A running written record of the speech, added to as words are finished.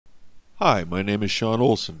Hi, my name is Sean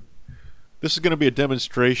Olson. This is going to be a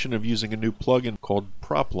demonstration of using a new plugin called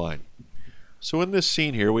PropLine. So in this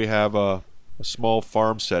scene here we have a small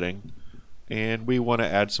farm setting and we want to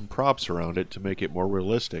add some props around it to make it more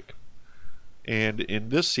realistic. And in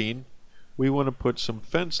this scene we want to put some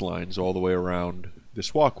fence lines all the way around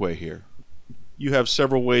this walkway here. You have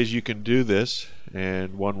several ways you can do this,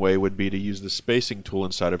 and one way would be to use the spacing tool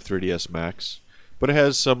inside of 3ds Max, but it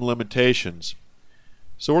has some limitations.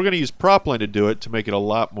 So we're going to use PropLine to do it to make it a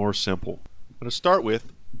lot more simple. To start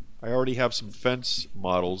with, I already have some fence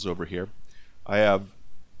models over here. I have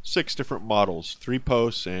 6 different models, 3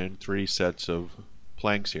 posts and 3 sets of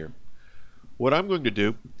planks here. What I'm going to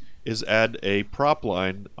do is add a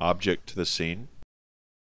PropLine object to the scene.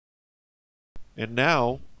 And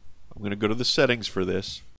now I'm going to go to the settings for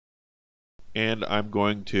this and I'm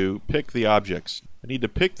going to pick the objects. I need to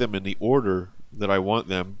pick them in the order that I want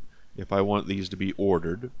them if I want these to be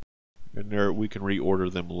ordered. And there we can reorder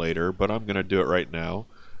them later, but I'm going to do it right now.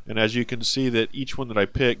 And as you can see that each one that I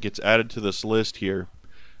pick gets added to this list here,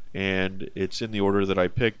 and it's in the order that I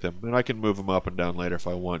picked them, and I can move them up and down later if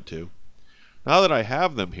I want to. Now that I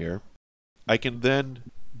have them here, I can then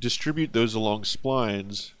distribute those along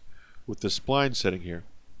splines with the spline setting here.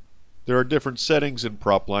 There are different settings in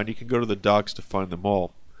PropLine. You can go to the docs to find them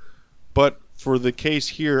all. But for the case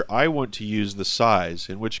here, I want to use the size,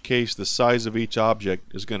 in which case the size of each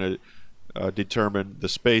object is going to determine the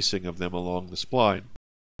spacing of them along the spline.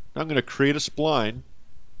 Now I'm going to create a spline,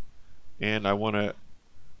 and I want to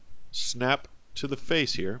snap to the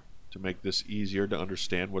face here to make this easier to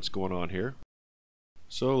understand what's going on here.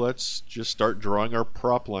 So let's just start drawing our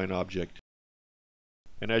PropLine object.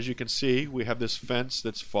 And as you can see, we have this fence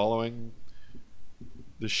that's following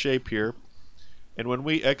the shape here. And when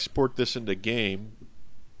we export this into game,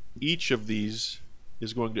 each of these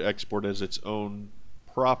is going to export as its own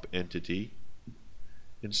prop entity.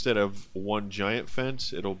 Instead of one giant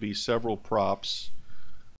fence, it'll be several props.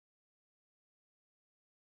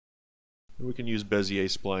 And we can use Bezier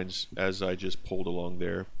splines as I just pulled along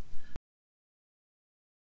there.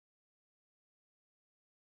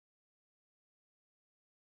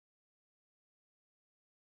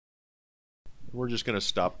 We're just going to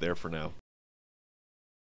stop there for now.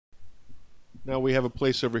 Now we have a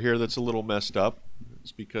place over here that's a little messed up.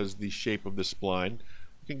 It's because the shape of the spline.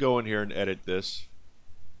 We can go in here and edit this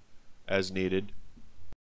as needed.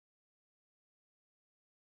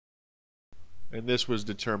 And this was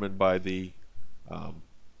determined by the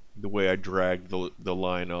way I dragged the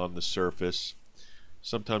line on the surface.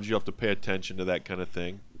 Sometimes you have to pay attention to that kind of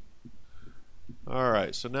thing.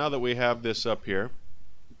 Alright, so now that we have this up here,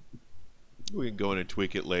 we can go in and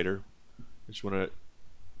tweak it later. I just want to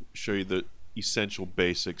show you the essential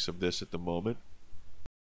basics of this at the moment.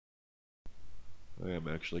 I am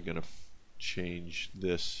actually going to change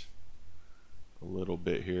this a little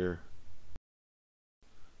bit here.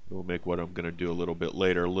 It will make what I'm going to do a little bit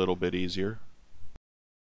later a little bit easier.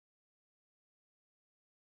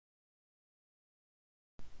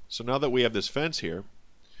 So now that we have this fence here,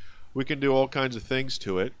 we can do all kinds of things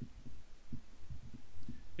to it,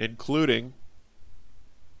 including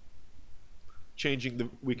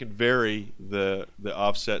we can vary the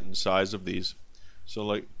offset and size of these. So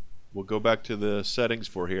like we'll go back to the settings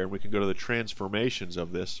for here and we can go to the transformations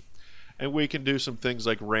of this, and we can do some things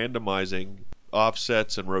like randomizing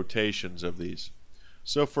offsets and rotations of these.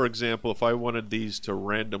 So for example, if I wanted these to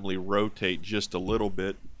randomly rotate just a little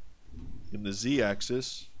bit in the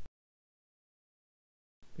z-axis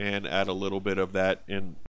and add a little bit of that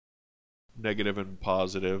in negative and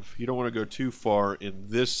positive. You don't want to go too far in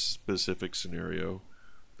this specific scenario,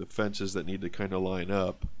 the fences that need to kind of line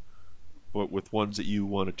up, but with ones that you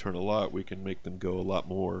want to turn a lot, we can make them go a lot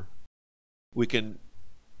more. We can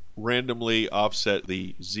randomly offset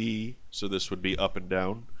the Z, so this would be up and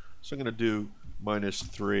down. So I'm going to do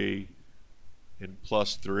 -3 and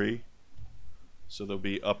 +3, so they'll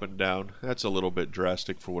be up and down. That's a little bit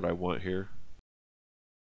drastic for what I want here.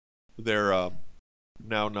 They're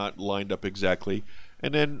now not lined up exactly,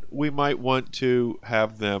 and then we might want to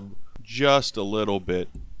have them just a little bit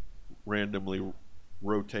randomly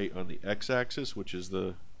rotate on the x-axis, which is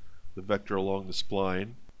the vector along the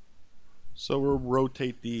spline. So we'll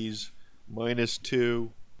rotate these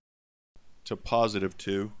 -2 to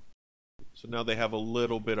 +2. So now they have a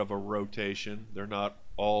little bit of a rotation. They're not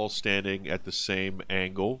all standing at the same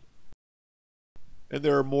angle. And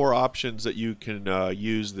there are more options that you can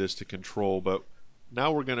use this to control, but now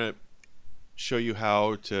we're going to show you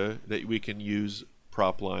that we can use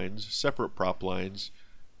prop lines, separate prop lines,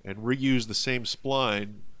 and reuse the same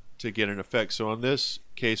spline to get an effect. So in this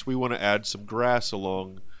case, we want to add some grass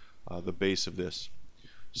along the base of this.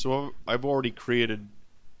 So I've already created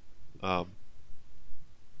a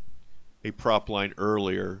PropLine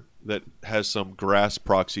earlier that has some grass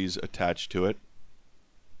proxies attached to it.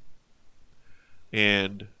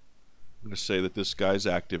 And I'm going to say that this guy's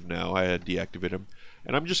active now. I had deactivated him.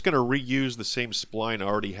 And I'm just going to reuse the same spline I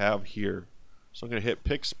already have here. So I'm going to hit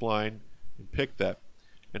pick spline and pick that.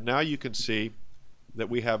 And now you can see that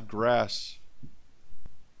we have grass.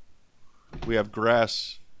 We have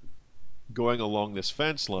grass going along this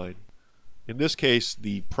fence line. In this case,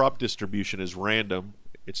 the prop distribution is random.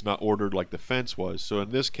 It's not ordered like the fence was. So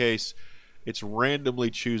in this case, it's randomly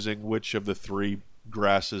choosing which of the three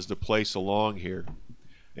grasses to place along here.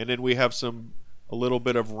 And then we have a little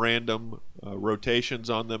bit of random rotations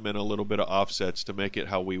on them and a little bit of offsets to make it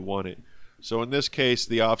how we want it. So in this case,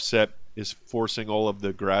 the offset is forcing all of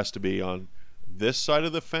the grass to be on this side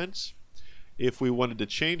of the fence. If we wanted to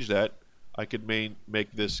change that, I could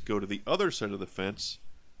make this go to the other side of the fence,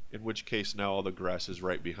 in which case now all the grass is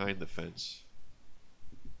right behind the fence.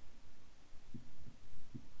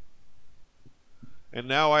 And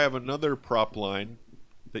now I have another prop line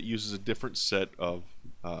that uses a different set of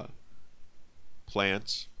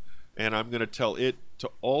plants, and I'm going to tell it to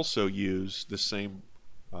also use the same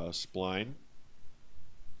spline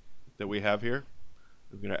that we have here.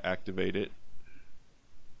 I'm going to activate it.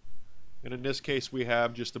 And in this case, we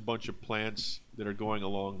have just a bunch of plants that are going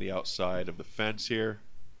along the outside of the fence here.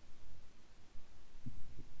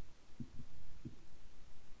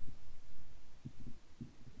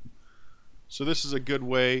 So this is a good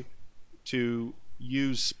way to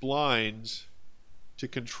use splines to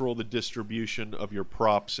control the distribution of your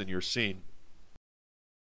props in your scene.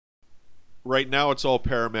 Right now it's all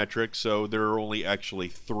parametric, so there are only actually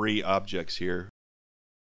 3 objects here.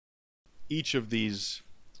 Each of these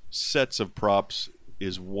sets of props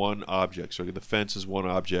is one object. So the fence is one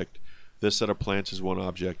object, this set of plants is one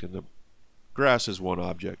object, and the grass is one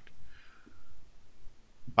object.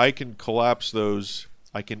 I can collapse those,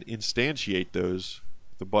 I can instantiate those,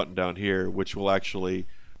 the button down here, which will actually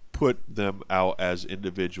put them out as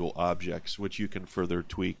individual objects, which you can further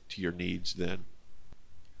tweak to your needs then.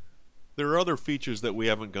 There are other features that we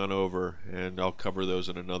haven't gone over, and I'll cover those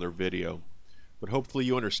in another video. But hopefully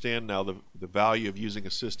you understand now the value of using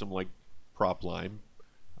a system like PropLine.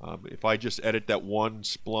 If I just edit that one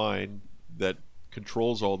spline that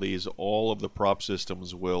controls all these, all of the prop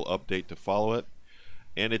systems will update to follow it.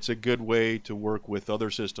 And it's a good way to work with other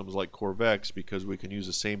systems like Corvex, because we can use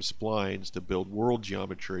the same splines to build world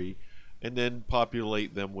geometry and then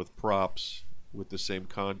populate them with props with the same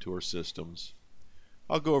contour systems.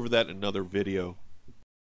 I'll go over that in another video.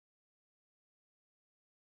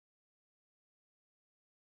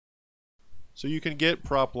 So you can get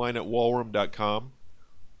PropLine at wallworm.com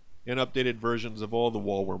and updated versions of all the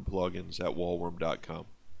Wallworm plugins at wallworm.com.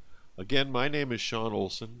 Again, my name is Sean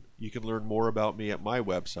Olson. You can learn more about me at my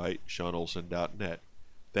website, seanolson.net.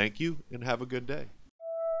 Thank you and have a good day.